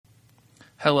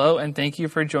Hello, and thank you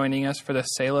for joining us for the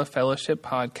Selah Fellowship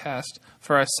podcast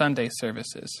for our Sunday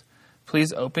services.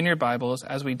 Please open your Bibles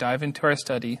as we dive into our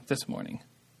study this morning.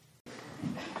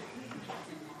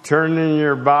 Turn in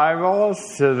your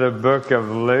Bibles to the book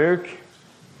of Luke.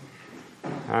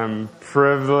 I'm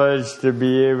privileged to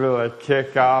be able to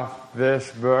kick off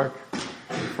this book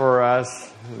for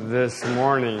us this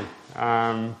morning.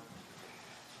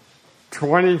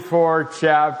 24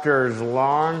 chapters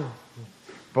long.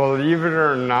 Believe it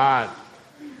or not,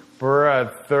 we're a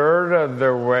third of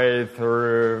the way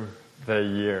through the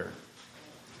year.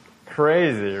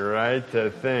 Crazy, right, to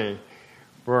think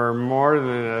we're more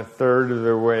than a third of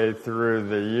the way through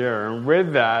the year. And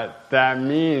with that, that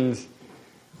means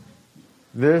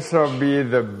this will be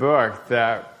the book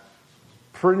that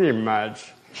pretty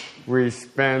much we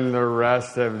spend the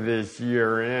rest of this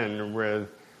year in, with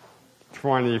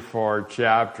 24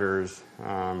 chapters.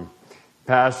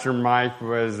 Pastor Mike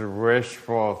was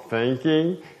wishful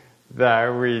thinking that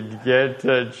we'd get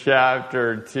to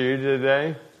chapter 2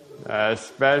 today,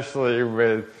 especially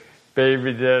with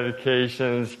baby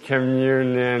dedications,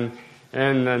 communion,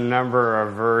 and the number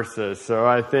of verses. So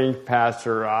I think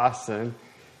Pastor Austin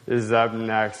is up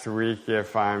next week,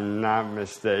 if I'm not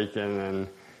mistaken.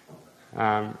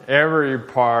 And every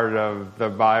part of the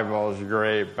Bible is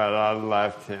great, but I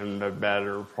left him the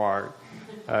better part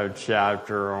of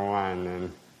chapter 1,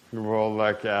 and we'll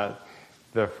look at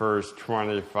the first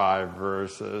 25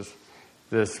 verses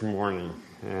this morning.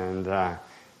 And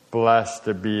blessed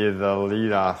to be the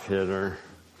leadoff hitter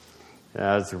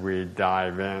as we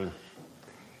dive in.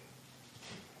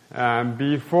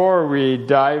 Before we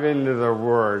dive into the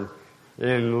Word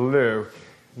in Luke,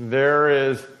 there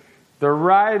is the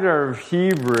writer of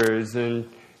Hebrews in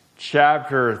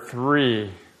chapter 3,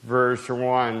 verse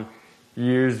 1,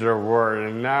 used a word,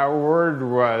 and that word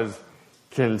was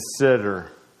consider.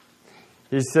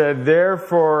 He said,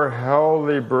 "Therefore,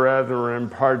 holy brethren,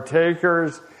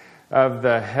 partakers of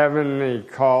the heavenly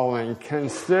calling,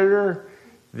 consider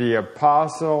the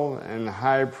apostle and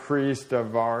high priest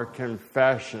of our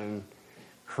confession,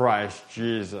 Christ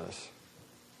Jesus."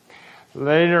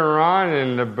 Later on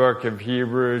in the book of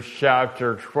Hebrews,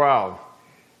 chapter 12,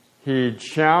 he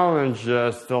challenged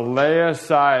us to lay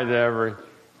aside every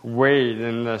weight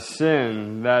and the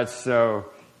sin that so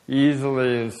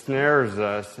easily ensnares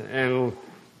us, and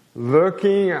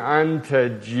looking unto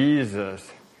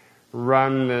Jesus,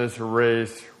 run this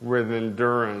race with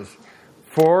endurance.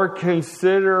 For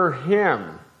consider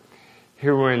him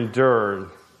who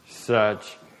endured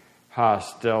such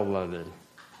hostility.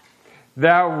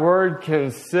 That word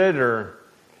consider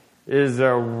is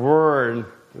a word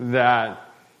that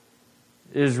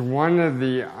is one of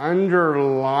the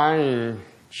underlying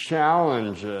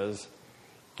challenges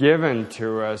given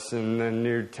to us in the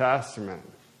New Testament.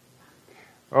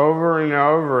 Over and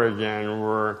over again,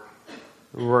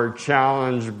 we're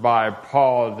challenged by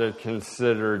Paul to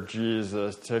consider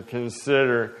Jesus, to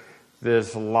consider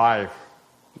this life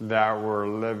that we're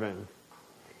living.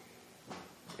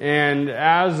 And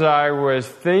as I was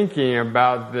thinking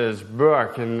about this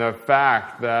book and the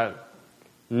fact that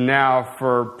now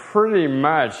for pretty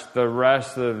much the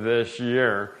rest of this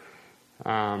year,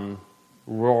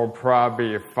 we'll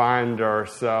probably find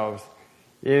ourselves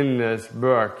in this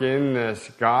book, in this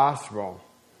gospel.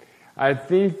 I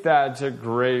think that's a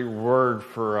great word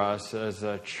for us as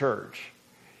a church.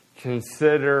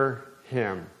 Consider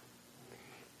him.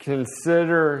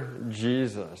 Consider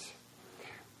Jesus.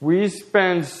 We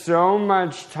spend so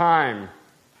much time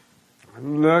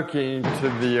looking to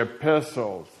the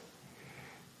epistles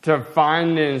to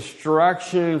find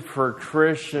instruction for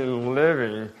Christian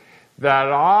living, that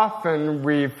often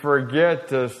we forget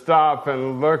to stop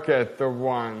and look at the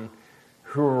one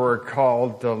who we're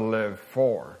called to live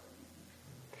for,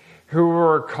 who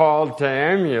we're called to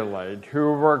emulate,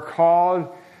 who we're called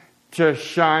to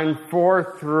shine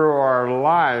forth through our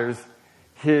lives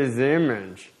his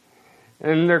image.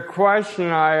 And the question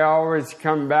I always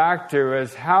come back to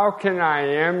is, how can I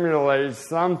emulate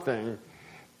something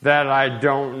that I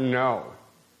don't know?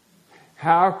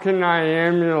 How can I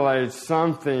emulate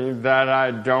something that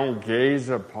I don't gaze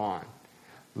upon,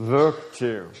 look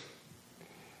to,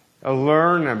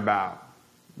 learn about?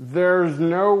 There's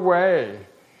no way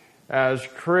as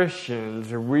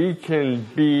Christians we can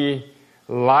be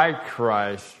like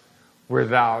Christ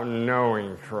without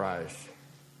knowing Christ,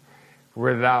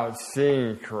 without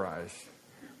seeing Christ,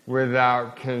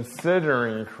 without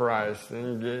considering Christ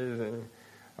and gazing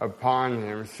upon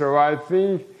him. So I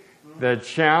think the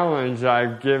challenge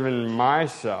I've given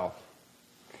myself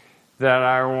that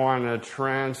I want to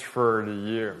transfer to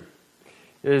you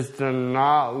is to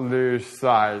not lose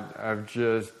sight of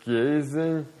just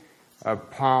gazing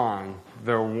upon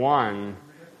the one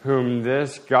whom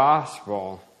this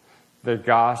gospel, the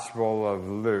Gospel of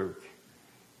Luke,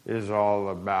 is all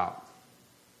about.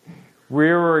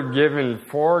 We were given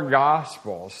 4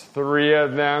 Gospels. 3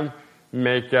 of them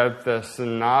make up the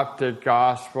Synoptic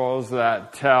Gospels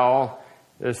that tell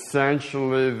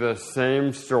essentially the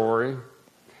same story,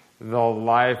 the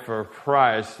life of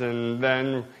Christ. And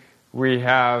then we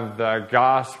have the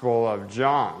Gospel of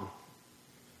John.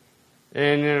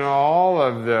 And in all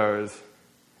of those,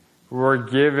 we're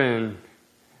given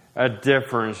a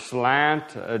different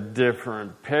slant, a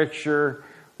different picture,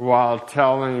 while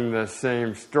telling the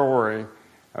same story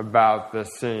about the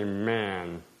same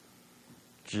man,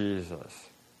 Jesus.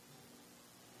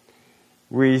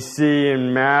 We see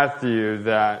in Matthew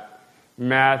that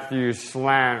Matthew's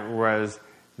slant was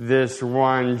this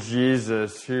one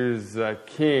Jesus who's the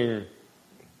King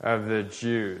of the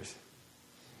Jews.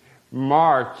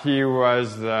 Mark, he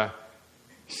was the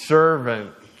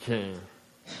servant king.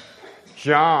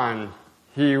 John,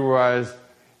 he was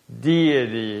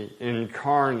deity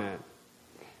incarnate.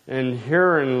 And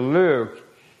here in Luke,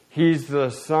 he's the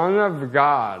Son of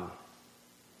God,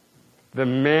 the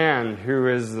man who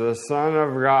is the Son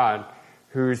of God,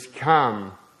 who's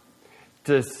come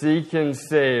to seek and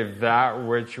save that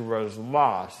which was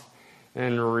lost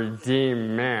and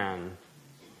redeem man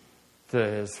to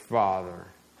his Father.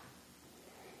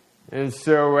 And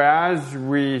so as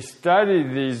we study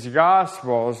these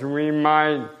Gospels, we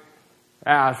might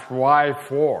ask, why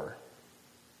 4?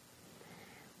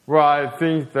 Well, I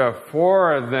think the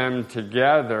 4 of them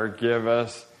together give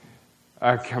us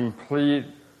a completer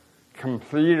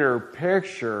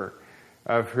picture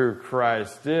of who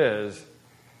Christ is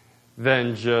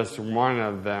than just one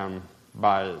of them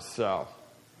by itself.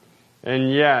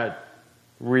 And yet,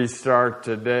 we start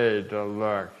today to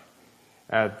look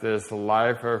at this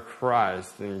life of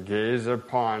Christ and gaze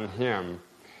upon him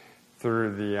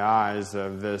through the eyes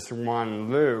of this one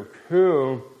Luke,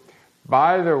 who,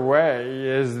 by the way,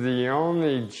 is the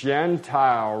only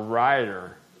Gentile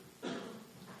writer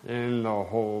in the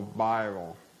whole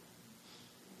Bible.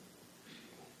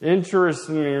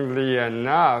 Interestingly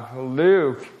enough,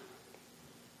 Luke,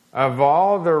 of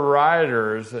all the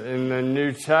writers in the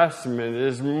New Testament,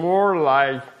 is more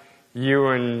like you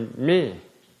and me.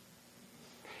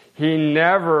 He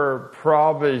never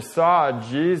probably saw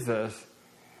Jesus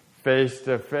face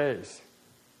to face.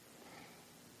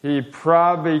 He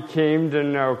probably came to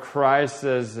know Christ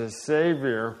as his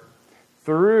Savior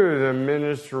through the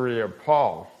ministry of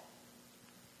Paul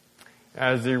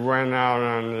as he went out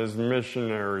on his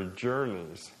missionary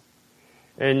journeys.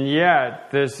 And yet,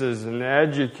 this is an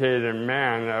educated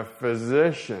man, a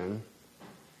physician,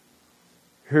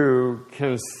 who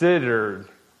considered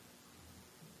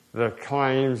the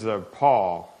claims of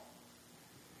Paul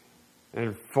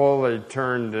and fully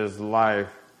turned his life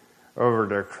over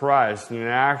to Christ and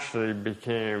actually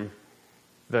became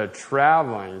the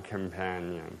traveling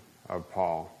companion of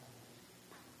Paul.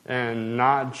 And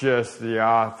not just the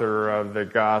author of the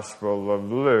Gospel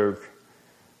of Luke,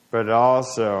 but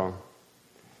also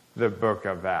the book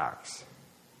of Acts.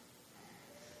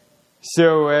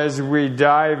 So as we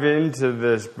dive into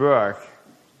this book,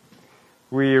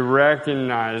 we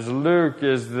recognize Luke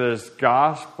is this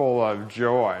gospel of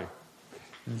joy.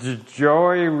 The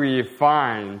joy we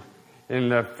find in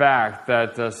the fact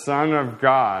that the Son of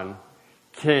God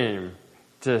came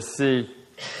to seek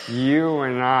you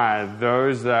and I,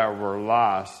 those that were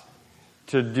lost,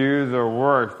 to do the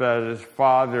work that his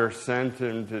Father sent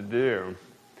him to do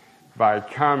by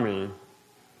coming,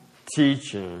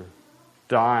 teaching,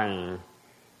 dying,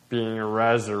 being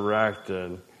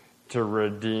resurrected to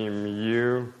redeem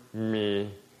you,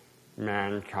 me,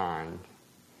 mankind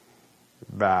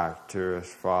back to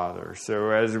his Father. So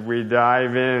as we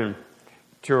dive in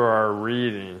to our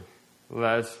reading,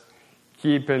 let's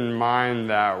keep in mind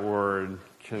that word,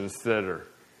 consider.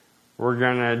 We're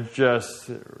going to just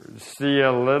see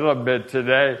a little bit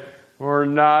today. We're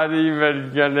not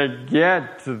even going to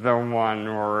get to the one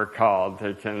we're called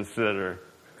to consider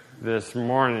this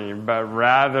morning, but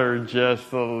rather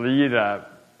just the lead up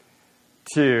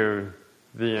to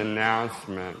the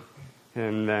announcement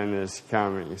and then his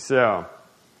coming. So,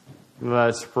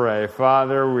 let's pray.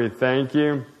 Father, we thank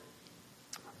you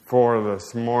for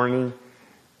this morning.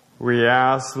 We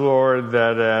ask, Lord,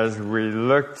 that as we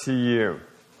look to you,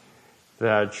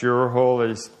 that your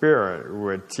Holy Spirit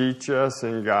would teach us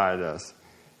and guide us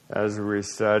as we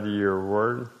study your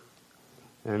word,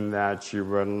 and that you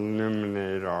would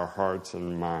illuminate our hearts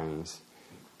and minds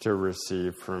to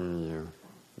receive from you.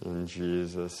 In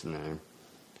Jesus' name,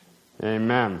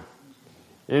 Amen.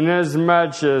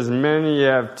 Inasmuch as many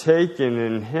have taken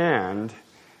in hand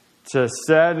to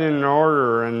set in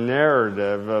order a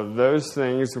narrative of those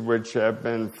things which have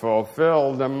been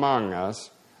fulfilled among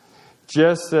us,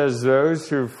 just as those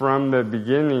who from the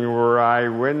beginning were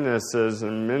eyewitnesses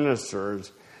and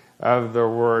ministers of the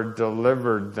word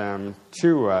delivered them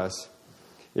to us,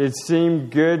 it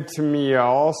seemed good to me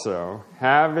also,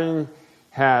 having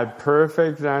had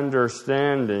perfect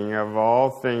understanding of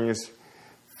all things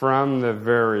from the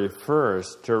very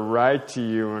first, to write to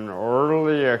you an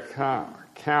orderly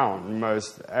account,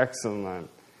 most excellent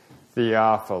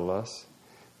Theophilus,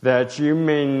 that you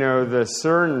may know the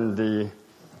certainty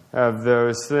of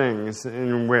those things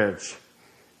in which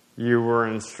you were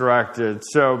instructed.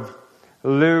 So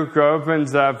Luke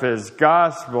opens up his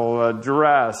gospel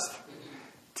addressed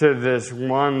to this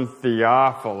one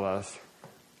Theophilus.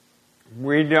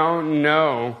 We don't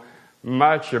know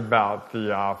much about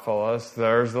Theophilus.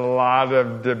 There's a lot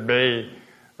of debate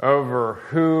over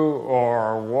who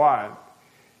or what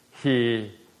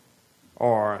he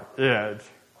or it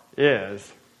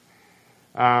is.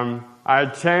 I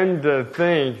tend to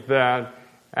think that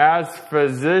as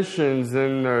physicians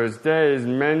in those days,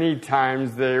 many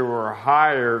times they were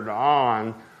hired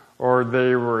on or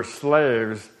they were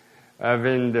slaves of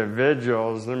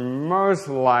individuals, and most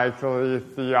likely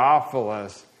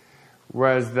Theophilus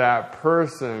was that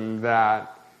person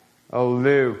that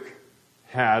Luke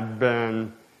had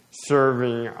been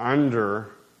serving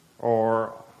under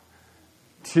or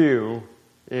to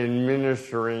in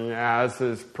ministering as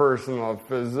his personal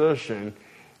physician.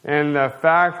 And the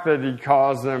fact that he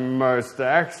calls him most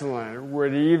excellent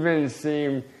would even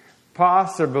seem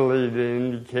possibly to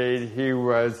indicate he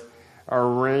was a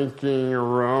ranking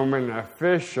Roman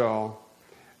official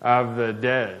of the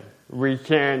day. We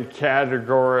can't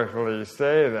categorically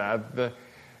say that,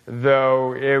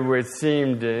 though it would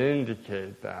seem to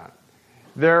indicate that.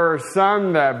 There are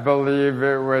some that believe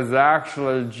it was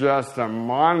actually just a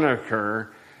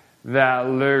moniker that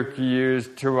Luke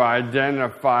used to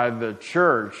identify the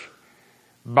church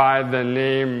by the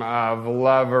name of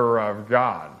lover of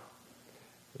God.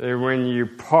 When you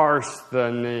parse the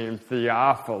name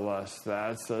Theophilus,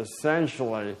 that's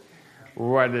essentially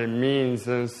what it means.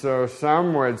 And so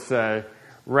some would say,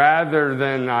 rather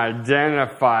than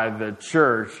identify the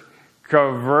church,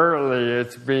 covertly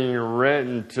it's being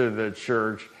written to the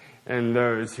church and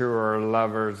those who are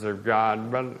lovers of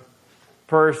God. But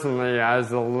personally,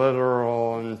 as a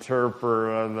literal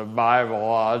interpreter of the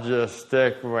Bible, I'll just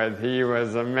stick with he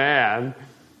was a man,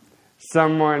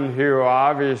 someone who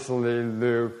obviously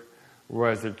Luke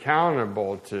was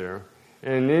accountable to.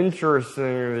 And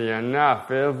interestingly enough,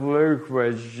 if Luke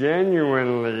was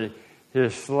genuinely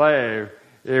his slave,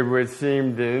 it would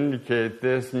seem to indicate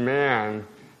this man,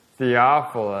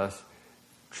 Theophilus,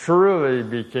 truly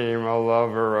became a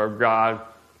lover of God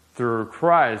through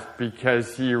Christ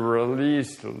because he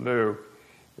released Luke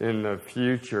in the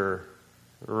future,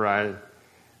 right?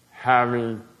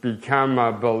 Having become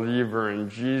a believer in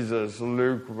Jesus,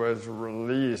 Luke was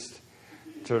released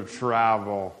to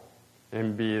travel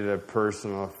and be the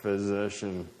personal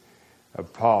physician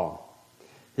of Paul.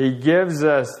 He gives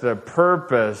us the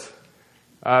purpose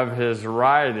of his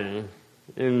writing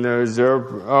in those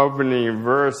opening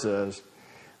verses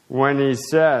when he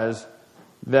says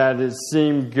that it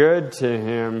seemed good to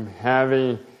him,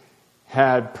 having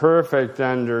had perfect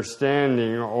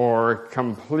understanding or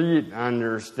complete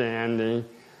understanding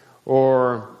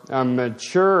or a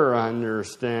mature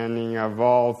understanding of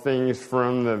all things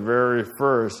from the very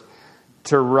first,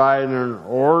 to write an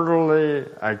orderly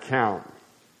account.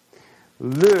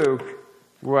 Luke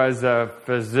was a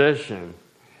physician.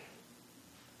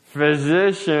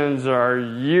 Physicians are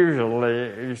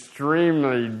usually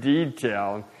extremely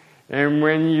detailed, and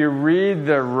when you read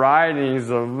the writings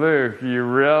of Luke, you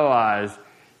realize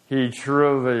he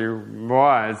truly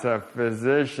was a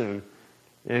physician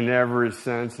in every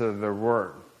sense of the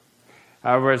word.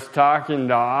 I was talking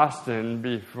to Austin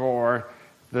before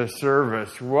the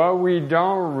service. What we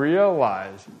don't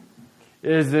realize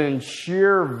is in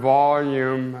sheer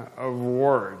volume of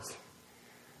words,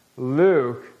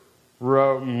 Luke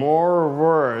wrote more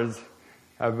words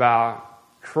about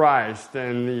Christ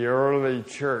and the early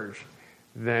church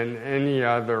than any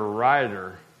other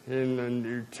writer in the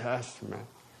New Testament.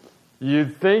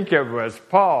 You'd think it was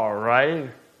Paul, right?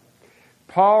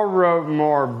 Paul wrote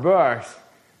more books.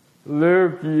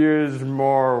 Luke used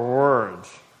more words.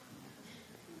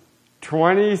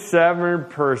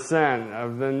 27%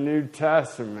 of the New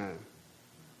Testament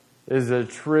is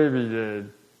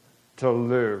attributed to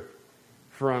Luke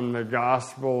from the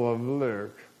Gospel of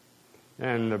Luke.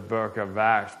 in the book of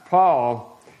Acts.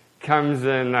 Paul comes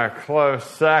in a close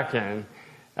second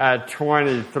at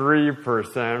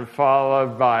 23%,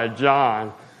 followed by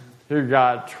John, who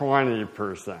got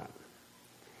 20%.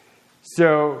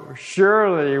 So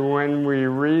surely when we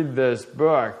read this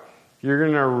book, you're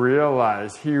going to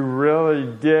realize he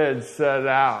really did set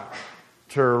out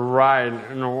to write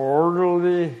an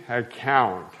orderly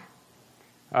account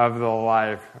of the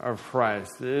life of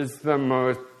Christ. It's the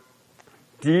most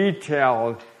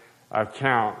detailed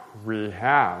account we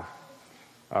have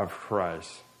of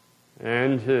Christ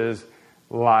and his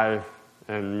life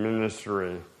and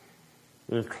ministry,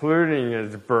 including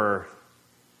his birth,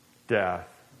 death,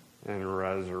 and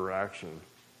resurrection.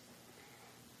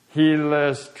 He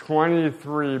lists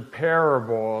 23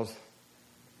 parables.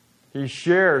 He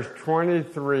shares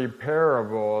 23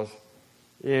 parables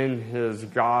in his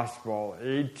gospel,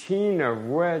 18 of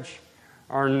which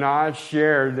are not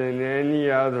shared in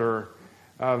any other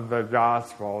of the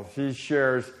gospels. He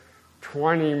shares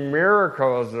 20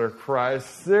 miracles of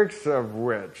Christ, 6 of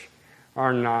which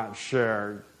are not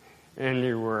shared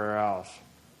anywhere else.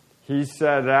 He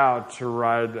set out to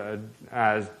write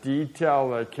as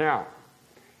detailed account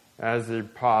as he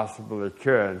possibly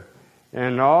could.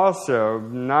 And also,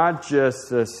 not just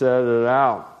to set it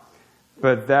out,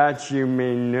 but that you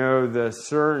may know the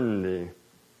certainty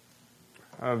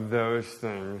of those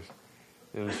things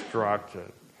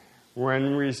instructed.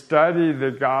 When we study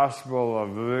the Gospel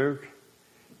of Luke,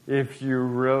 if you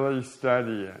really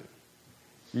study it,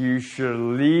 you should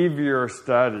leave your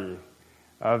study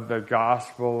of the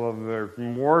Gospel of Luke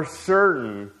more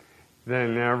certain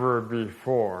than ever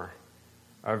before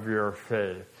of your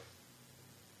faith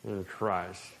in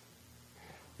Christ.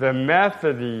 The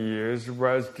method he used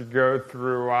was to go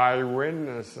through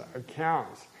eyewitness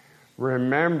accounts.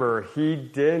 Remember, he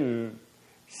didn't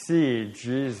see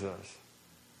Jesus.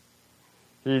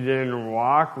 He didn't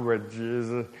walk with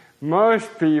Jesus.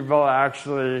 Most people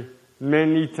actually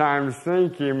many times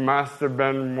think he must have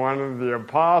been one of the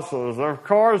apostles. Of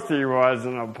course he was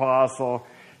an apostle.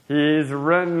 He's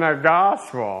written a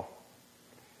gospel.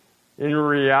 In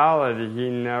reality, he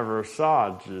never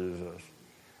saw Jesus.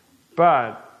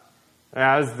 But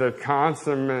as the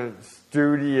consummate,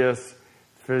 studious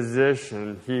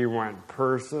physician, he went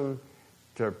person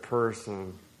to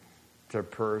person to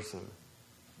person.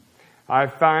 I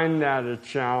find that a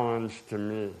challenge to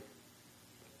me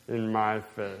in my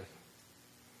faith.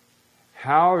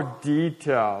 How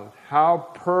detailed, how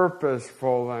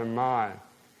purposeful am I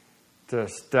to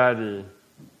study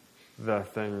the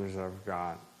things of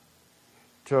God,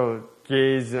 to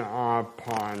gaze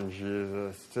upon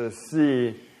Jesus, to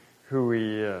see who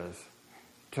he is,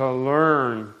 to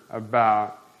learn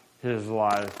about his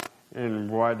life and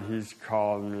what he's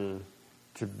called me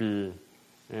to be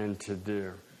and to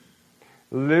do.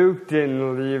 Luke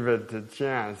didn't leave it to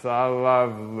chance. I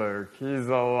love Luke. He's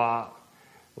a lot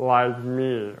like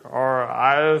me, or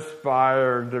I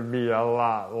aspire to be a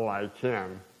lot like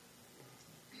him.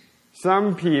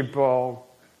 Some people,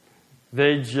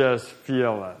 they just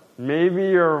feel it. Maybe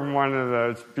you're one of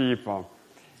those people.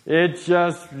 It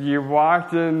just, you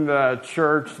walked in the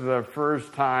church the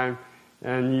first time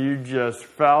and you just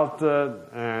felt it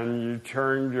and you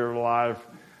turned your life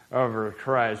over to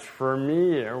Christ. For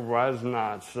me, it was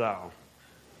not so.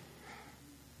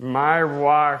 My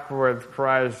walk with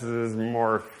Christ is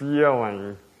more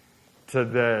feeling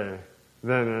today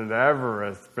than it ever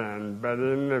has been. But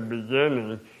in the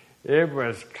beginning, it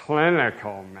was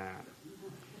clinical, man.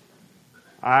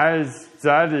 I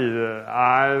studied it.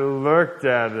 I looked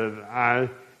at it. I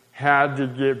had to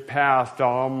get past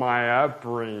all my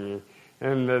upbringing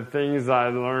and the things I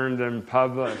learned in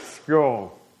public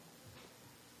school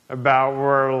about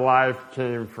where life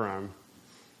came from.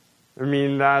 I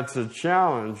mean, that's a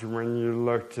challenge when you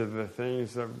look to the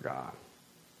things of God.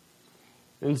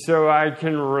 And so I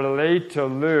can relate to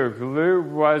Luke.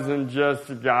 Luke wasn't just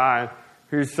a guy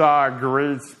who saw a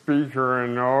great speaker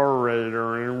and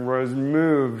orator and was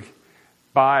moved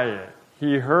by it.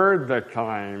 He heard the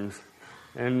claims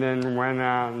and then went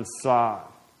out and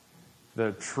sought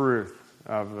the truth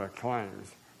of the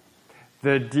claims.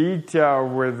 The detail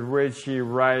with which he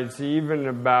writes even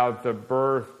about the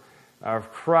birth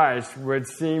of Christ would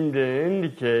seem to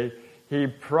indicate he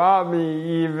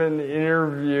probably even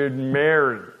interviewed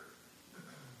Mary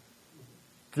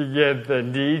to get the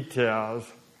details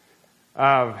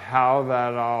of how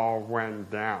that all went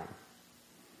down.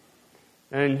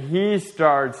 And he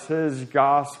starts his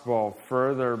gospel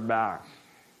further back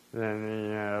than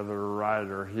any other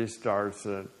writer. He starts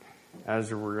it,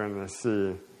 as we're going to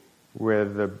see,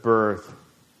 with the birth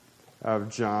of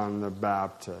John the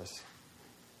Baptist.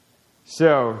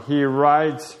 So he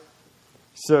writes,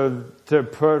 so to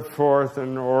put forth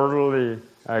an orderly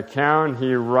account,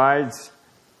 he writes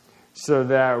so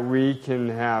that we can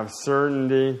have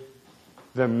certainty.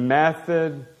 The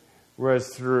method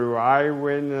was through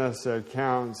eyewitness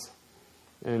accounts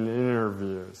and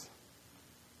interviews.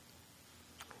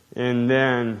 And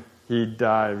then he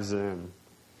dives in.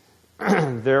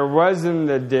 There was in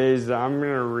the days, I'm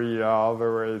going to read all the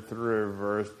way through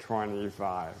verse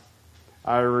 25.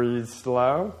 I read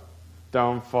slow,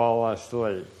 don't fall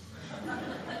asleep.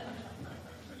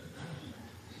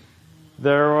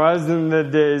 There was in the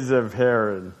days of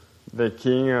Herod, the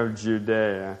king of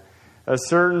Judea, a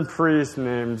certain priest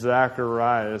named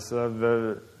Zacharias of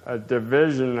a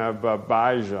division of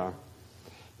Abijah.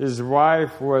 His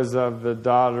wife was of the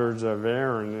daughters of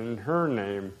Aaron, and her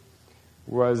name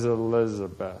was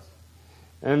Elizabeth.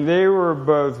 And they were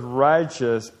both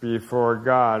righteous before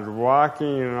God,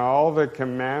 walking in all the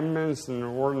commandments and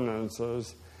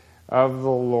ordinances of the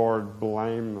Lord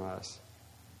blameless.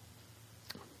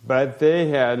 But they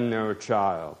had no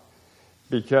child,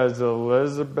 because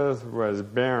Elizabeth was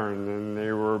barren, and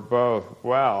they were both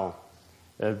well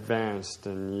advanced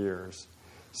in years.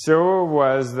 So it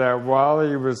was that while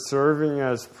he was serving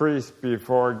as priest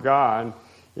before God,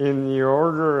 in the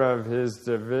order of his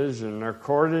division,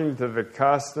 according to the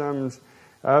customs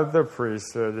of the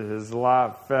priesthood, his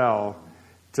lot fell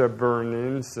to burn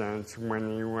incense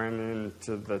when he went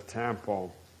into the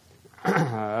temple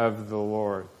of the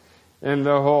Lord. And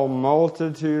the whole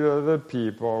multitude of the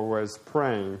people was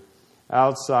praying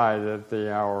outside at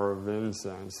the hour of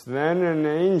incense. Then an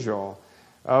angel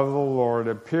of the Lord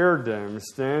appeared to him,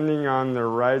 standing on the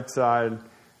right side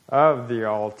of the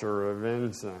altar of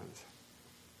incense.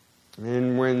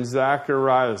 And when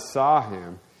Zacharias saw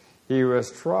him, he was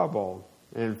troubled,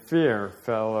 and fear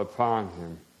fell upon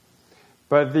him.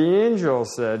 But the angel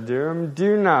said to him,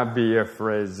 "Do not be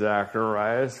afraid,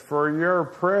 Zacharias, for your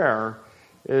prayer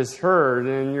is heard,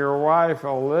 and your wife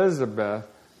Elizabeth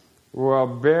will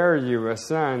bear you a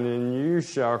son, and you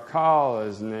shall call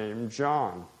his name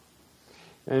John.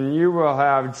 And you will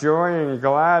have joy and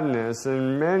gladness,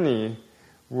 and many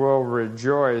will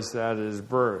rejoice at his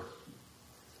birth.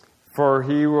 For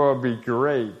he will be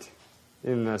great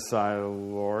in the sight of the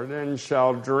Lord, and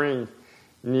shall drink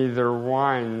neither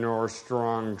wine nor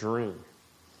strong drink.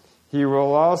 He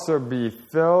will also be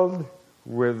filled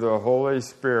with the Holy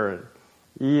Spirit,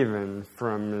 even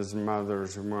from his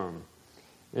mother's womb.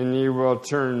 And he will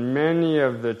turn many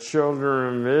of the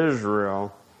children of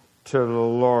Israel to the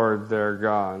Lord their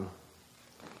God.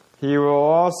 He will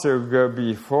also go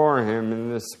before him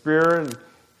in the spirit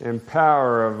and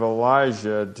power of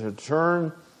Elijah, to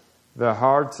turn the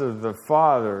hearts of the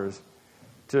fathers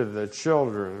to the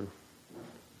children,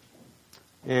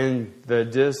 and the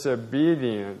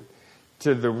disobedient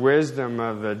to the wisdom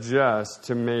of the just,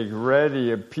 to make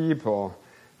ready a people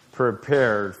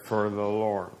prepared for the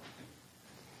Lord."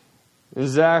 And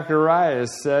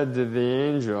Zacharias said to the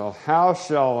angel, "How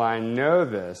shall I know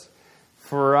this?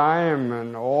 For I am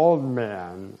an old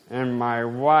man, and my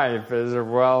wife is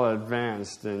well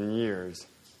advanced in years."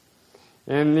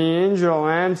 And the angel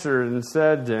answered and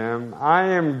said to him, "I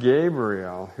am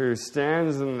Gabriel, who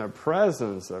stands in the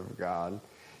presence of God,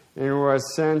 and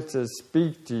was sent to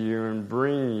speak to you and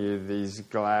bring you these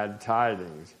glad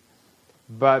tidings.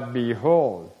 But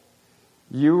behold,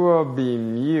 you will be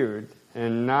mute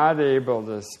and not able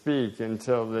to speak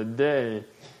until the day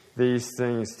these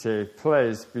things take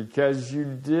place, because you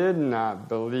did not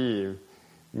believe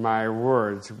my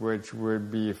words, which would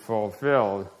be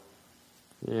fulfilled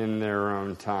in their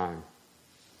own time."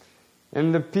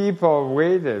 And the people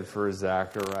waited for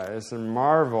Zacharias and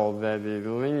marveled that he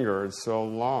lingered so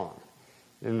long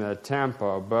in the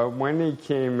temple. But when he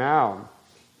came out,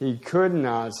 he could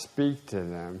not speak to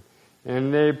them,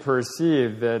 and they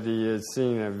perceived that he had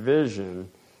seen a vision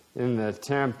in the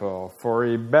temple, for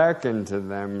he beckoned to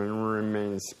them and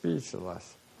remained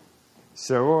speechless.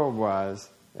 So it was,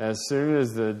 as soon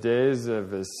as the days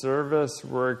of his service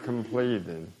were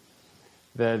completed,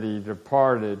 that he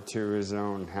departed to his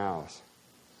own house.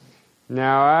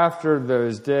 Now after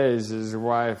those days his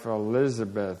wife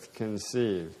Elizabeth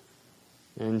conceived,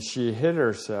 and she hid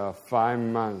herself 5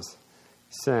 months,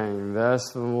 saying,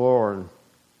 "Thus the Lord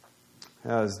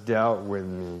has dealt with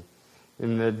me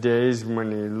in the days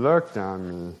when he looked on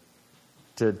me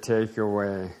to take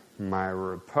away my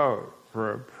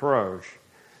reproach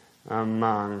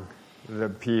among the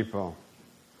people."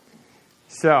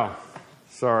 So,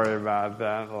 sorry about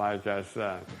that, like I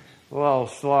said. A little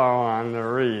slow on the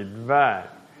read, but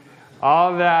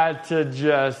all that to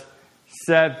just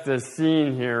set the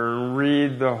scene here and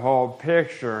read the whole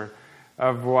picture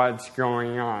of what's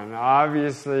going on.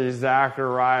 Obviously,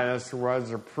 Zacharias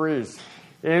was a priest.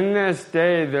 In this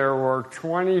day, there were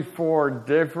 24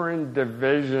 different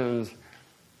divisions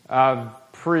of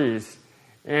priests,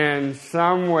 and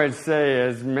some would say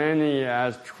as many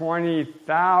as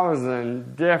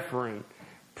 20,000 different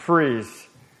priests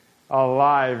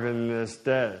alive in this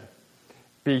day.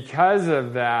 Because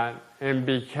of that, and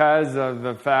because of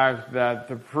the fact that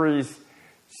the priests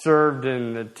served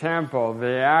in the temple,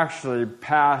 they actually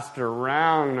passed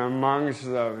around amongst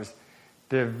those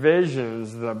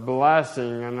divisions the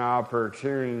blessing and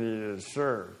opportunity to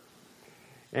serve.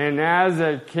 And as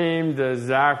it came to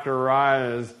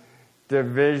Zacharias'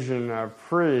 division of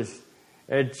priests,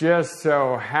 it just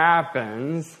so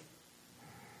happens,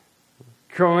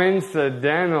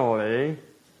 coincidentally,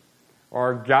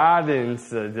 or God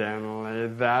incidentally,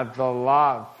 that the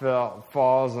lot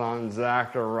falls on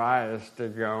Zacharias to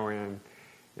go in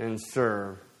and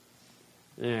serve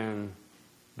in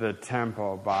the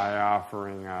temple by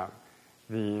offering up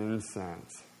the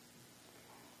incense.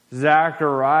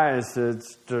 Zacharias,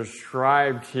 it's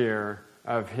described here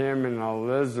of him and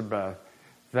Elizabeth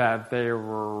that they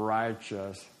were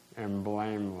righteous and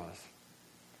blameless.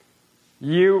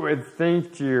 You would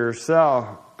think to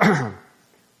yourself,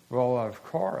 well, of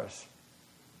course,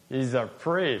 he's a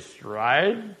priest,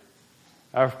 right?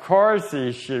 Of course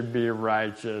he should be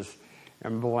righteous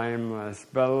and blameless.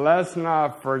 But let's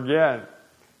not forget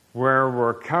where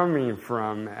we're coming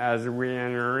from as we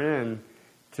enter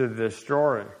into the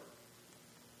story.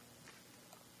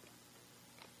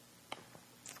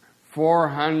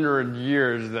 400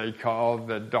 years they call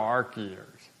the dark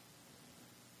years,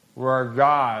 where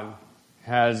God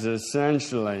has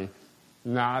essentially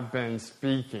not been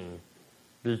speaking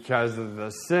because of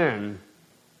the sin,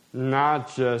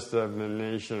 not just of the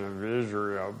nation of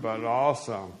Israel, but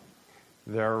also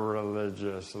their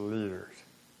religious leaders.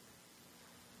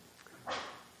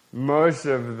 Most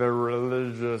of the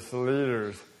religious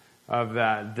leaders of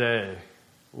that day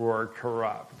were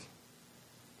corrupt.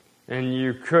 And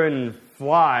you couldn't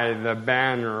fly the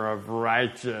banner of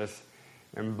righteous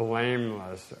and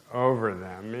blameless over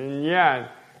them. And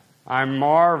yet, I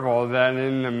marvel that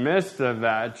in the midst of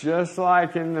that, just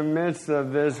like in the midst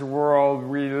of this world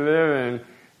we live in,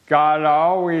 God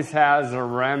always has a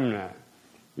remnant.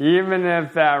 Even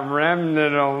if that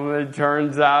remnant only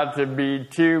turns out to be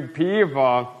 2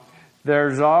 people,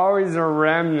 there's always a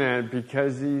remnant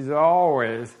because He's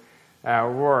always at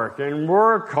work. And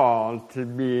we're called to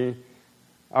be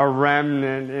a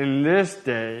remnant in this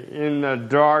day, in the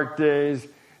dark days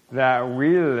that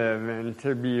we live in,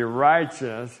 to be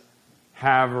righteous,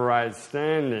 have right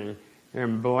standing,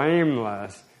 and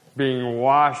blameless, being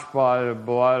washed by the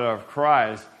blood of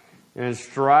Christ, and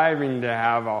striving to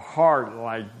have a heart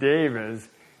like David's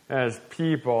as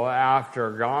people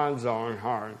after God's own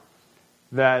heart,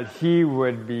 that He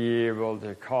would be able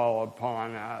to call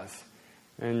upon us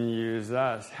and use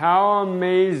us. How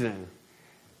amazing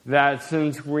that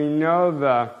since we know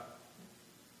the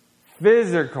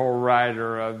physical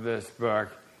writer of this book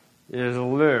is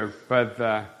Luke, but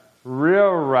the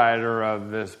real writer of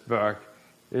this book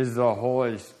is the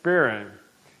Holy Spirit.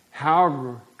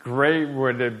 How great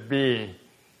would it be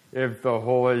if the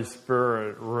Holy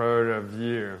Spirit wrote of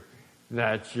you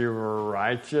that you were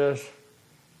righteous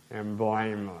and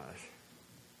blameless?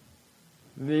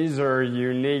 These are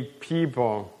unique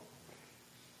people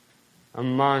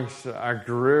amongst a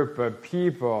group of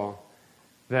people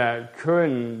that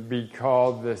couldn't be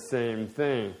called the same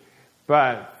thing.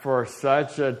 But for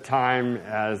such a time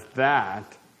as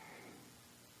that,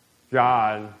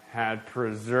 God had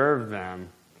preserved them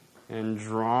and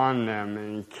drawn them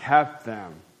and kept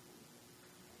them.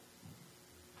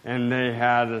 And they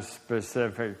had a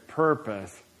specific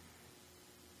purpose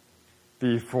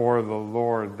before the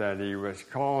Lord that He was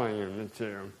calling them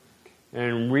to.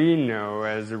 And we know,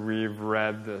 as we've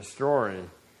read the story,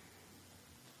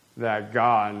 that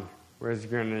God was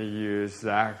going to use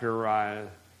Zachariah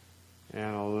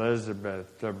and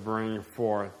Elizabeth to bring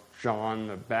forth John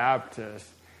the Baptist,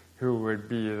 who would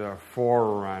be the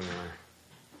forerunner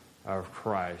of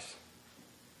Christ.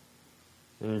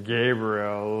 And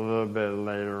Gabriel, a little bit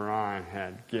later on,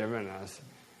 had given us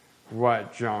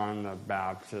what John the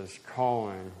Baptist's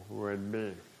calling would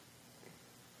be.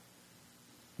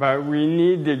 But we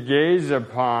need to gaze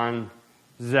upon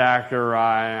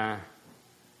Zachariah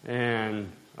and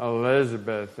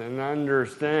Elizabeth and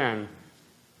understand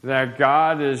that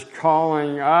God is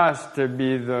calling us to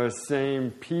be those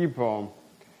same people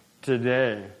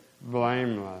today,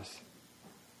 blameless.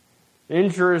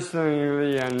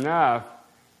 Interestingly enough,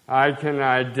 I can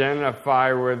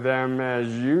identify with them as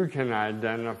you can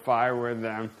identify with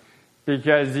them.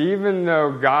 Because even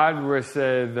though God would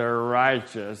say they're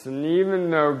righteous, and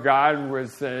even though God would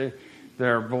say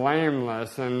they're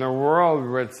blameless, and the world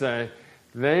would say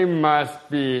they must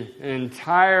be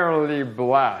entirely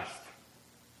blessed,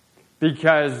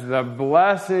 because the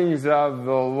blessings of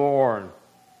the Lord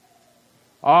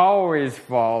always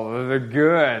follow the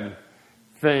good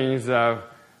things of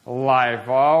life,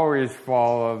 always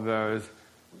follow those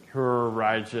who are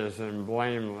righteous and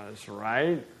blameless,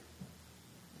 right?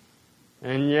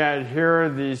 And yet here are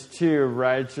these two,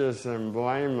 righteous and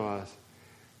blameless,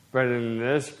 but in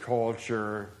this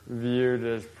culture viewed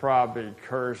as probably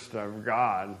cursed of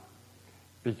God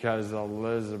because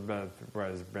Elizabeth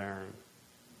was barren.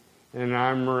 And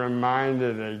I'm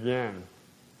reminded again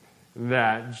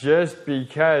that just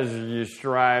because you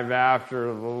strive after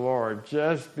the Lord,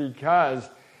 just because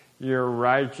you're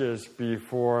righteous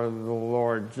before the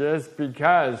Lord, just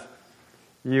because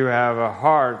you have a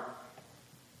heart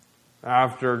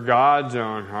after God's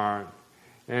own heart,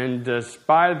 and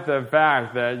despite the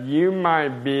fact that you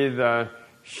might be the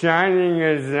shining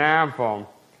example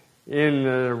in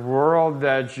the world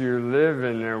that you live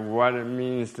in of what it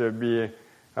means to be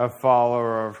a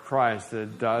follower of Christ,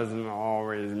 it doesn't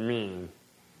always mean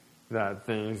that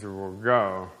things will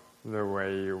go the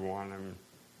way you want them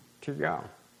to go.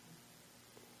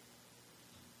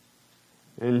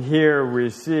 And here we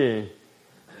see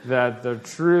that the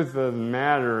truth of the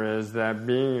matter is that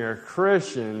being a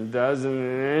Christian doesn't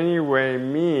in any way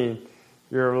mean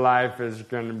your life is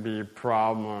going to be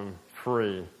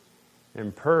problem-free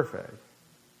and perfect.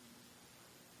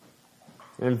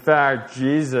 In fact,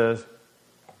 Jesus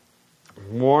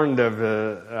warned us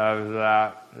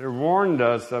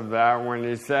of that when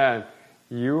he said,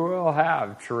 you will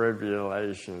have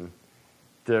tribulation,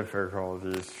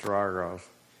 difficulties, struggles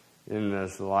in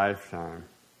this lifetime.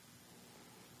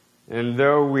 And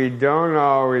though we don't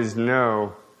always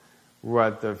know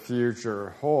what the future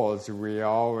holds, we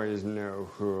always know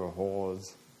who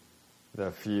holds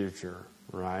the future,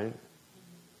 right?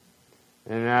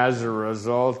 And as a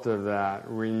result of that,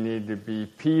 we need to be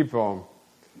people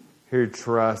who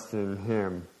trust in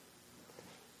Him.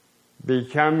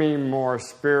 Becoming more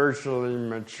spiritually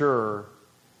mature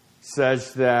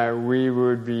such that we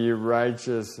would be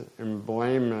righteous and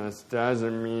blameless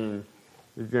doesn't mean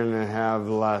you're going to have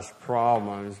less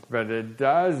problems, but it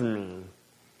does mean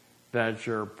that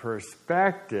your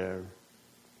perspective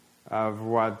of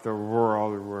what the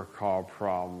world will call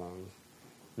problems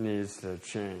needs to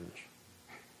change.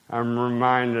 I'm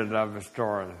reminded of a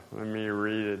story. Let me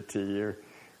read it to you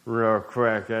real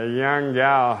quick. A young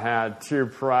gal had two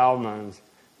problems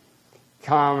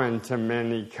common to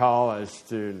many college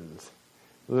students: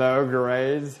 low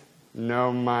grades,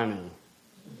 no money.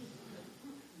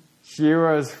 She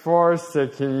was forced to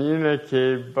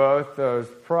communicate both those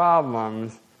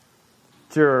problems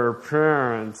to her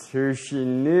parents, who she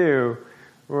knew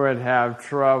would have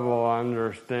trouble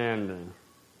understanding.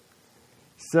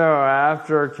 So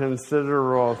after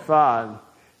considerable thought,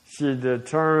 she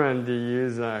determined to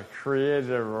use a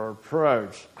creative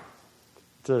approach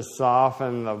to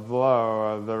soften the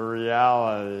blow of the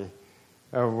reality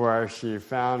of where she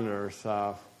found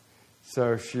herself.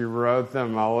 So she wrote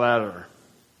them a letter.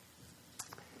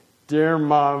 Dear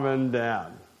Mom and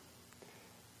Dad,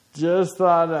 just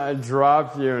thought I'd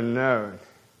drop you a note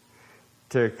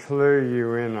to clue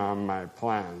you in on my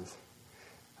plans.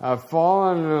 I've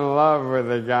fallen in love with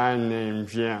a guy named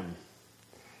Jim.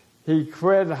 He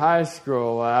quit high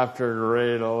school after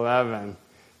grade 11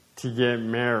 to get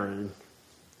married.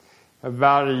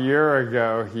 About a year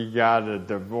ago, he got a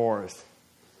divorce.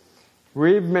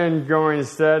 We've been going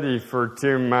steady for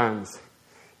 2 months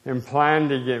and plan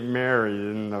to get married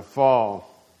in the fall.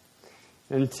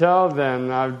 Until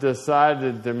then, I've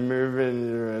decided to move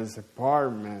into his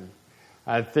apartment.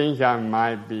 I think I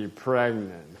might be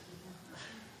pregnant.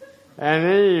 At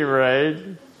any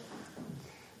rate,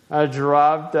 I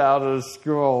dropped out of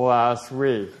school last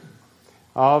week,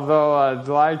 although I'd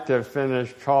like to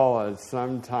finish college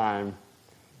sometime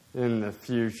in the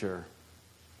future.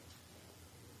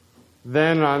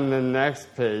 Then on the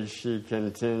next page, she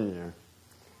continued.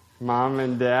 Mom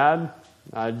and Dad,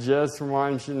 I just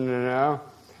want you to know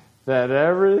that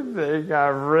everything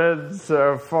I've read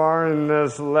so far in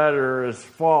this letter is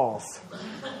false.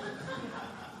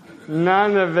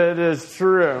 None of it is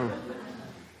true.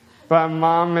 But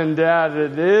Mom and Dad,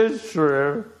 it is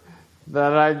true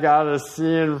that I got a C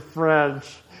in French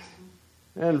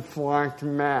and flunked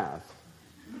math.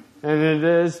 And it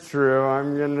is true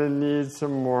I'm going to need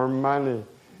some more money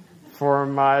for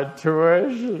my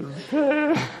tuition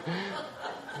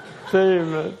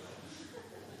payment.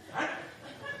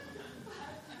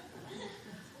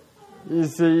 You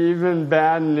see, even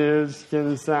bad news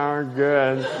can sound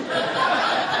good.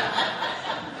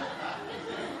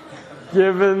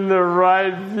 Given the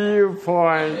right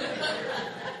viewpoint.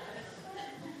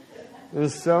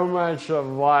 And so much of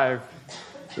life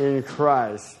in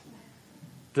Christ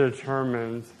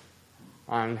determines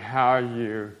on how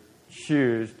you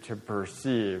choose to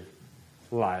perceive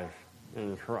life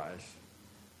in Christ.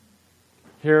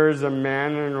 Here's a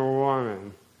man and a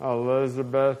woman,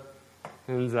 Elizabeth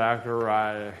and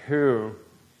Zachariah, who,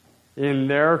 in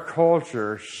their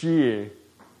culture, she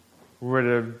would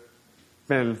have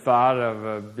been thought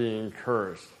of being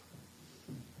cursed.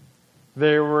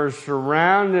 They were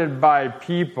surrounded by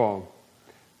people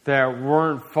that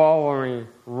weren't following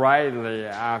rightly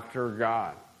after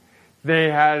God.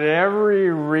 They had every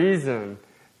reason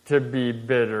to be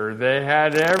bitter. They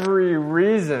had every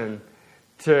reason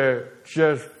to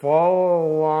just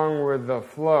follow along with the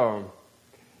flow.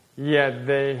 Yet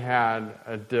they had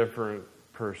a different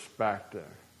perspective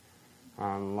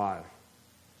on life.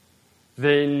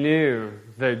 They knew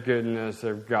the goodness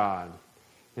of God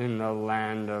in the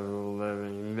land of the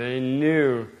living. They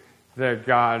knew that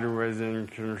God was in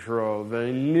control.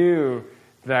 They knew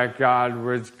that God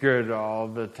was good all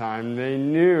the time. They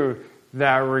knew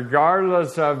that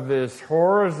regardless of this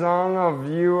horizontal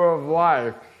view of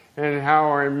life and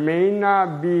how it may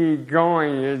not be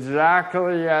going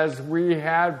exactly as we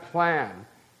had planned,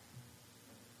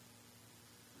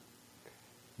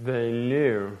 they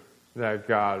knew that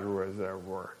God was at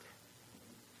work.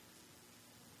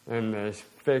 And they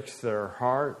fixed their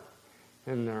heart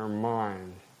and their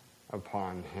mind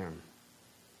upon Him,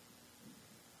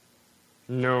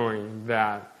 knowing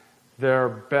that their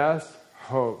best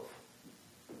hope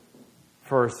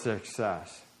for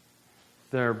success,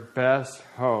 their best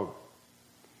hope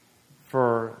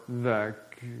for the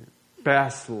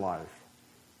best life,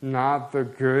 not the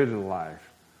good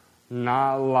life,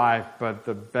 not life but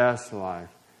the best life,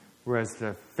 was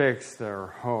to fix their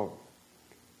hope,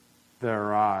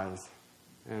 their eyes,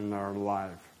 and their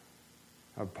life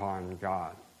upon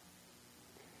God.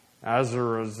 As a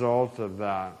result of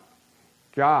that,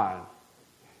 God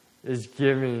is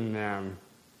giving them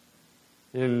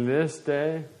in this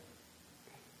day,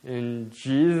 in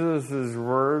Jesus'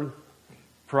 word,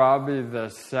 probably the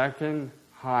second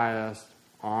highest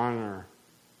honor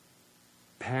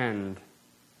penned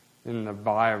in the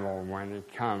Bible when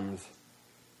it comes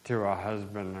to a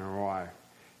husband and wife.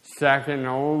 Second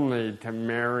only to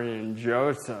Mary and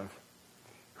Joseph,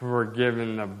 who were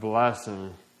given the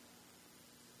blessing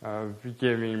of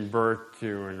giving birth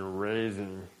to and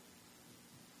raising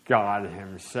God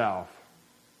Himself.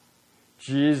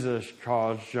 Jesus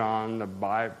calls John the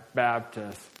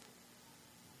Baptist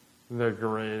the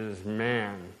greatest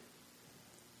man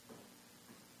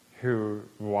who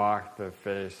walked the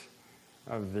face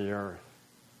of the earth.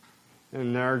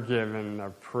 And they're given the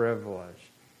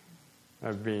privilege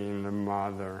of being the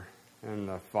mother and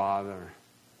the father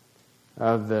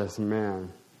of this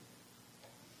man.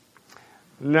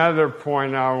 Another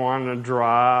point I want to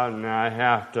draw out, and I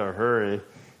have to hurry,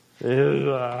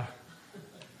 is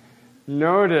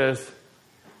notice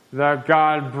that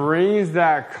God brings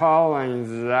that calling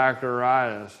to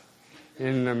Zacharias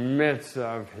in the midst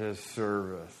of his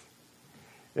service.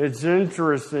 It's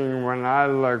interesting when I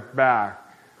look back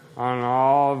on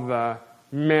all the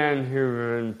men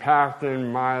who've impacted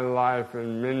my life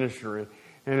and ministry,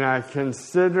 and I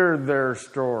consider their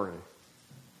story.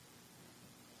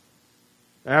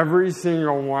 Every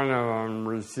single one of them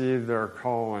received their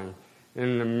calling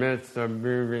in the midst of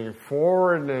moving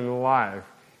forward in life,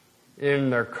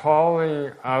 in the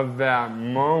calling of that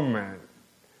moment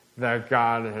that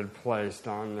God had placed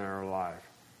on their life.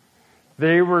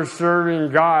 They were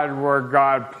serving God where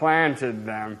God planted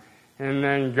them, and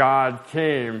then God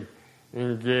came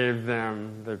and gave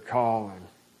them the calling.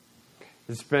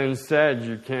 It's been said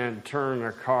you can't turn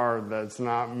a car that's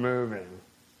not moving.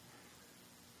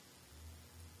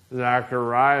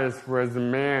 Zacharias was a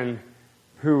man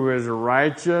who was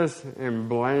righteous and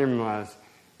blameless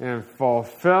and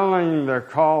fulfilling the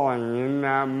calling in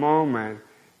that moment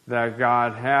that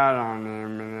God had on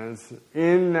him. And it's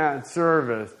in that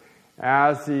service,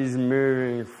 as he's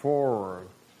moving forward,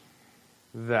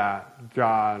 that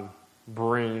God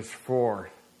brings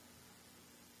forth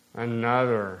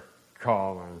another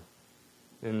calling.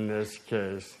 In this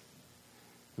case,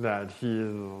 that he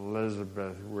and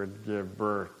Elizabeth would give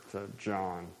birth to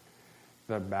John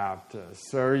the Baptist.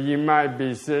 So you might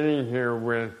be sitting here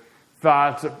with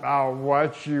thoughts about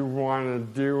what you want to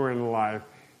do in life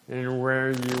and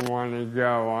where you want to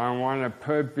go. I want to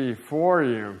put before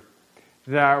you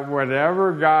that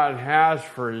whatever God has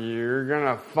for you, you're going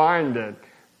to find it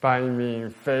by being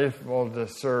faithful to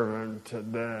serve Him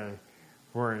today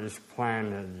where He's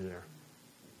planted you.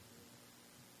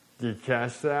 Do you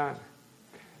catch that?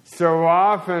 So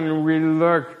often we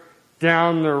look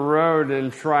down the road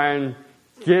and try and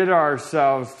get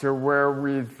ourselves to where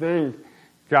we think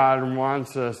God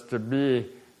wants us to be,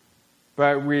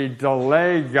 but we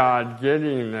delay God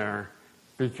getting there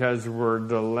because we're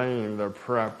delaying the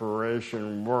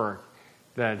preparation work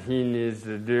that He needs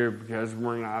to do because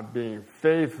we're not being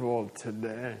faithful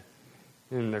today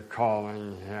in the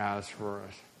calling He has for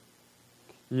us.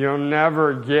 You'll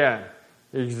never get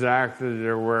exactly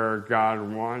to where God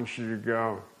wants you to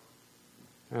go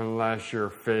unless you're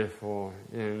faithful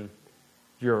in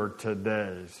your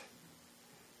todays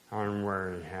on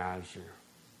where He has you.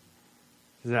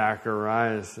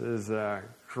 Zacharias is a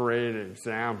great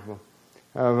example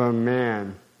of a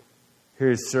man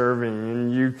who's serving,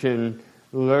 and you can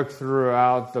look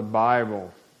throughout the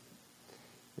Bible,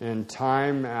 and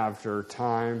time after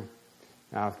time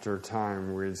after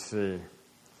time we see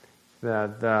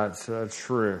that that's a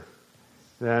truth,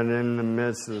 that in the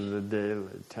midst of the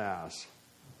daily task,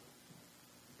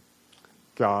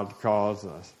 God calls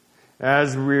us.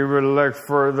 As we would look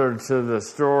further to the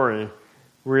story,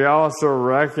 we also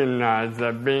recognize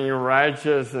that being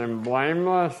righteous and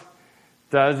blameless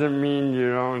doesn't mean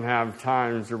you don't have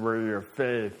times where your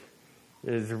faith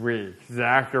is weak.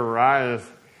 Zacharias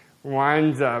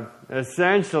winds up,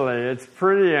 essentially, it's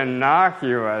pretty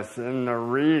innocuous in the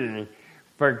reading,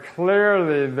 but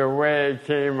clearly the way it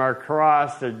came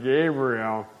across to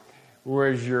Gabriel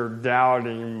was, "You're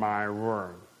doubting my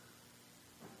word."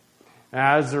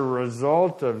 As a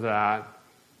result of that,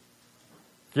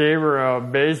 Gabriel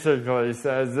basically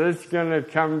says, "It's going to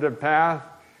come to pass,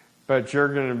 but you're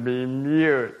going to be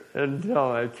mute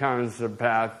until it comes to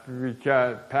pass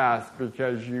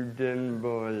because you didn't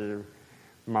believe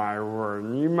my word."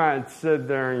 And you might sit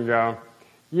there and go,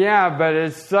 "Yeah, but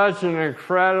it's such an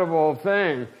incredible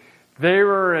thing. They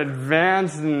were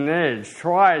advanced in age."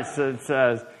 Twice it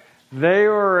says, they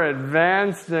were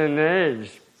advanced in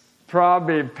age,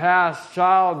 probably past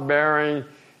childbearing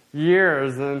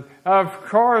years. And of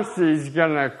course he's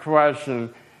going to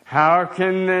question, how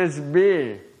can this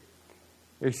be?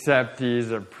 Except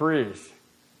he's a priest.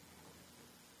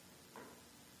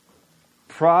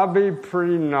 Probably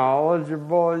pretty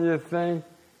knowledgeable, you think,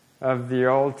 of the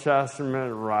Old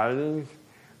Testament writings.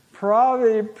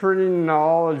 Probably pretty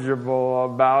knowledgeable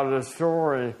about a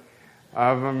story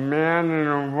of a man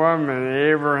and a woman,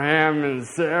 Abraham and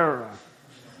Sarah,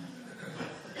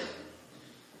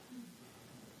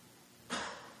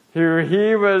 who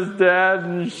he was dead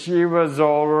and she was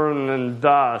older than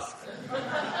dust.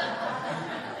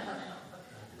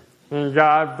 And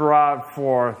God brought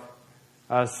forth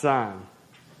a son.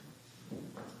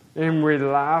 And we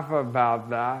laugh about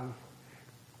that.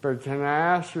 But can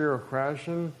I ask you a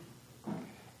question?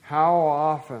 How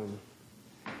often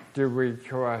do we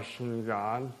question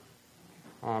God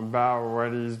about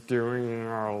what He's doing in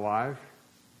our life?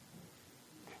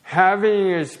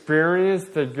 Having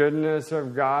experienced the goodness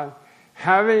of God,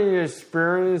 having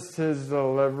experienced His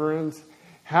deliverance,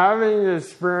 having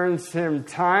experienced Him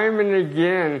time and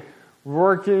again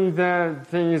working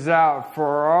things out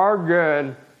for our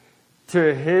good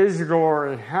to His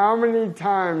glory, how many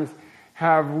times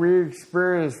have we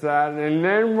experienced that? And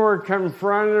then we're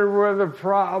confronted with a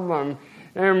problem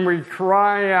and we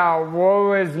cry out,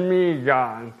 "Woe is me,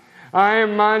 God. I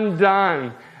am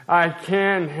undone. I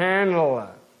can't handle it."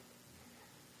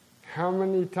 How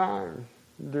many times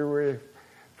do we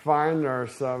find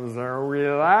ourselves there? We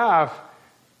laugh,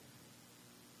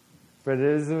 but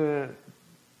isn't it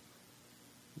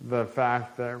the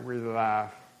fact that we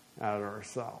laugh at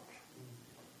ourselves?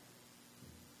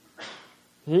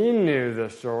 He knew the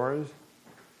stories.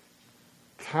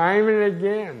 Time and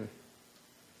again,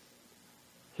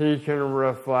 he can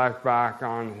reflect back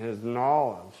on his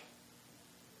knowledge.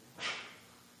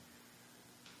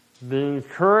 The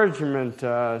encouragement to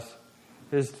us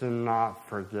is to not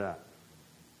forget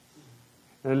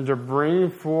and to bring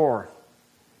forth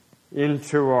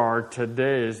into our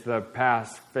todays the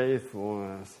past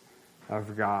faithfulness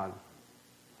of God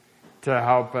to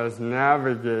help us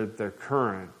navigate the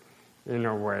current in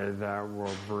a way that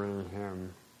will bring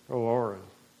Him glory.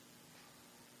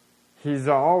 He's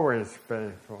always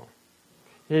faithful.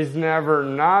 He's never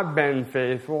not been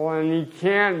faithful, and He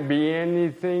can't be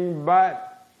anything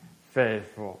but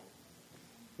faithful.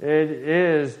 It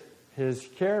is His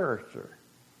character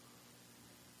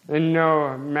And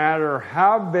no matter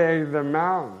how big the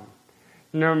mountain,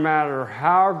 no matter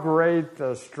how great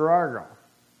the struggle,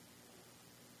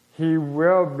 He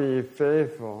will be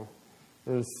faithful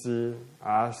and see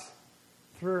us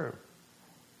through.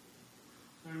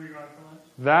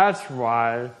 That's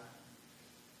why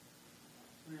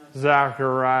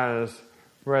Zacharias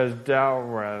was dealt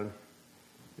with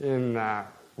in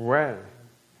that way,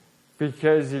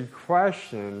 because he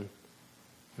questioned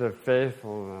the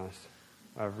faithfulness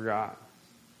of God.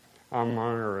 I'm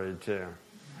hungry too.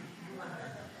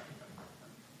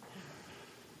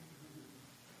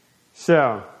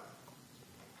 So,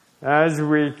 as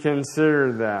we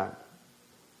consider that,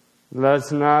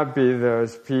 let's not be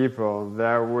those people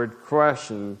that would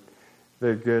question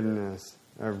the goodness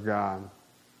of God.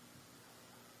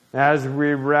 As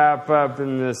we wrap up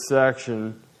in this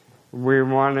section, we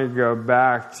want to go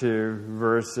back to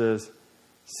verses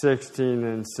 16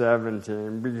 and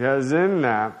 17, because in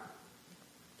that,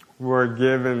 we're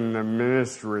given the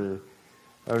ministry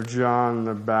of John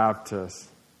the Baptist.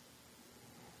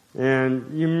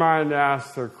 And you might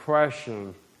ask the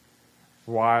question,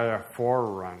 why a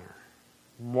forerunner?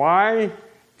 Why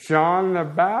John the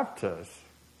Baptist?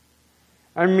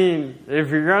 I mean, if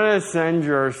you're going to send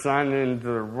your son into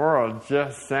the world,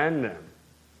 just send him.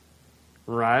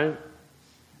 Right?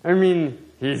 I mean,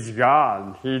 he's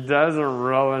God. He doesn't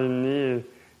really need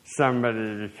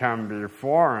somebody to come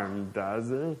before him, does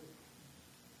he?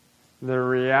 The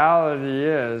reality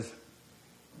is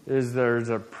there's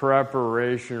a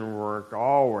preparation work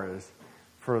always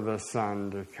for the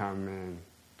Son to come in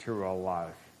to a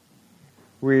life.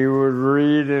 We would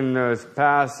read in those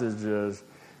passages,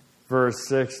 verse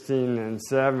 16 and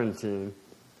 17,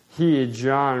 He,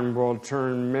 John, will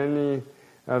turn many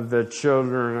of the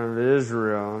children of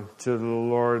Israel to the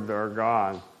Lord their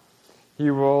God.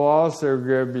 He will also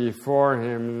go before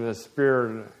him in the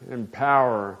spirit and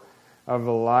power of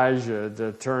Elijah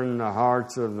to turn the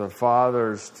hearts of the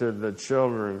fathers to the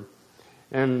children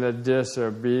and the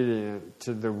disobedient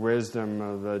to the wisdom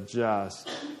of the just,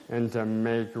 and to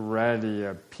make ready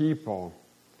a people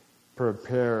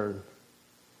prepared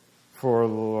for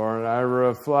the Lord. I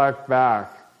reflect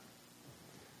back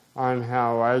on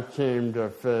how I came to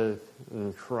faith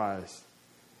in Christ.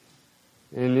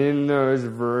 And in those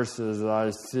verses I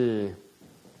see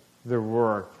the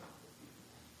work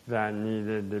that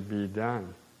needed to be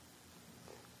done.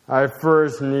 I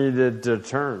first needed to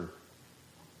turn.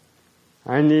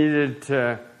 I needed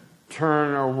to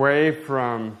turn away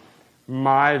from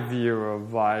my view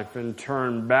of life and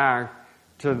turn back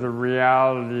to the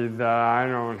reality that I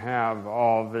don't have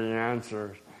all the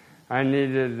answers. I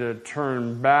needed to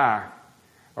turn back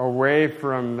away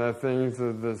from the things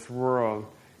of this world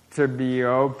to be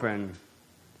open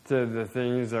to the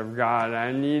things of God.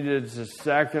 I needed to,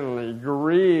 secondly,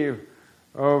 grieve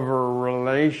over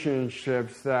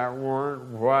relationships that weren't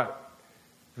what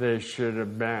they should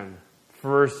have been.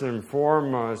 First and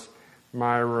foremost,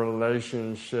 my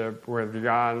relationship with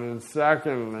God, and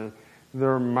secondly,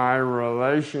 my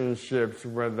relationships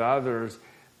with others,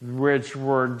 which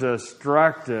were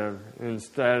destructive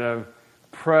instead of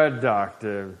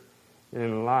productive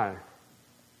in life.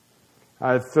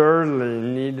 I thirdly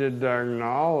needed to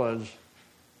acknowledge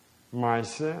my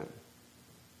sin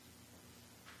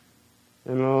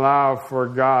and allow for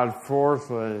God,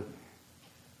 fourthly,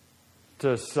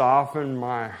 to soften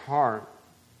my heart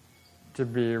to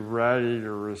be ready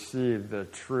to receive the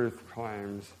truth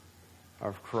claims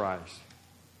of Christ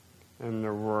and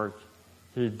the work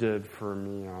He did for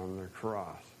me on the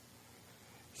cross.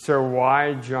 So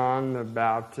why John the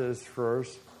Baptist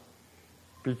first?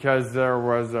 Because there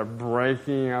was a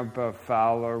breaking up of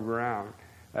fallow ground,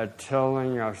 a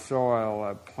tilling of soil,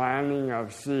 a planting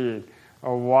of seed,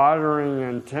 a watering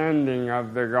and tending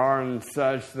of the garden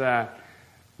such that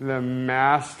the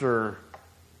master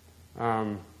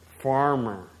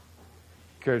farmer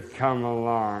could come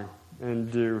along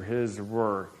and do his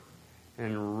work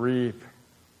and reap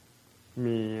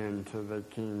me into the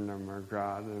kingdom of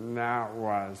God. And that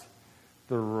was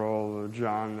the role of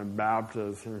John the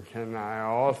Baptist. And can I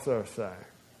also say,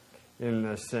 in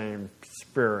the same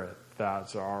spirit,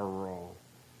 that's our role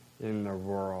in the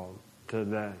world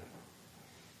today.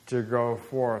 To go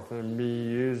forth and be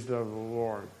used of the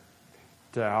Lord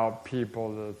to help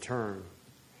people to turn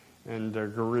and to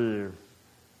grieve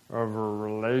over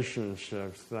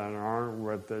relationships that aren't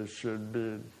what they should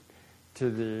be, to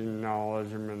the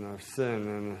acknowledgement of sin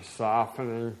and a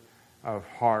softening of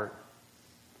heart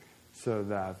so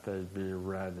that they'd be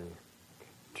ready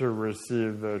to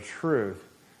receive the truth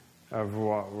of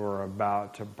what we're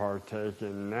about to partake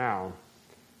in now,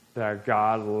 that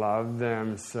God loved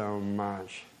them so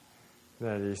much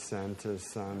that he sent his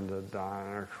son to die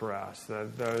on a cross.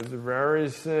 That those very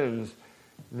sins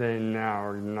they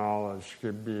now acknowledge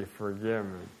could be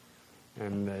forgiven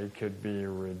and they could be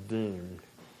redeemed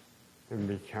and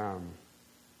become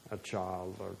a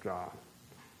child of God.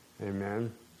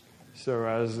 Amen? So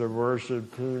as the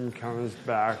worship team comes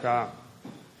back up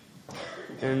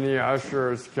and the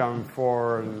ushers come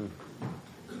forward and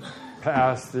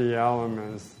pass the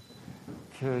elements,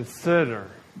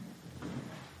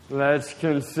 let's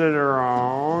consider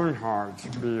our own hearts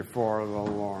before the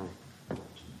Lord.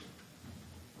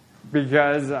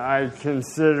 Because I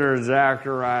consider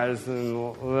Zacharias and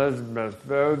Elizabeth,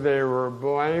 though they were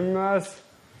blameless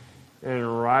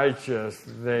and righteous,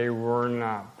 they were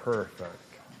not perfect.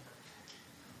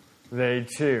 They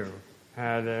too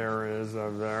had areas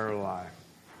of their life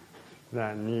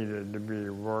that needed to be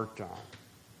worked on.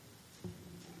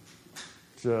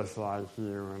 Just like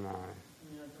you and I.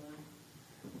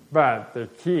 But the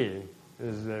key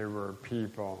is they were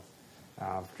people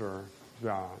after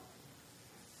God.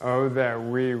 Oh, that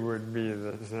we would be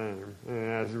the same.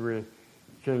 And as we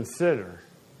consider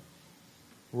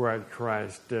what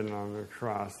Christ did on the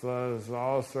cross, let us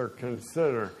also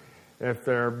consider if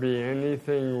there be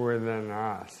anything within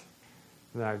us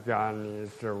that God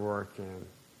needs to work in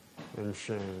and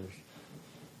change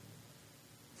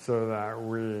so that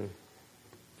we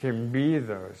can be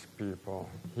those people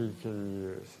he can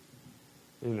use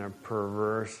in a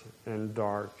perverse and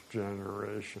dark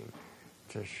generation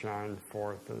to shine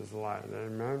forth his light.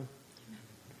 Amen?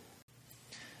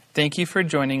 Thank you for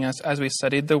joining us as we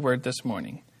studied the Word this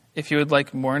morning. If you would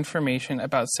like more information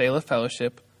about Selah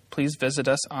Fellowship, please visit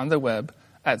us on the web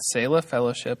at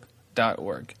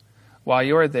selahfellowship.org. While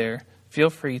you are there, feel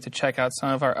free to check out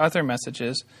some of our other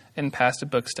messages and past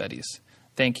book studies.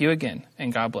 Thank you again,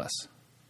 and God bless.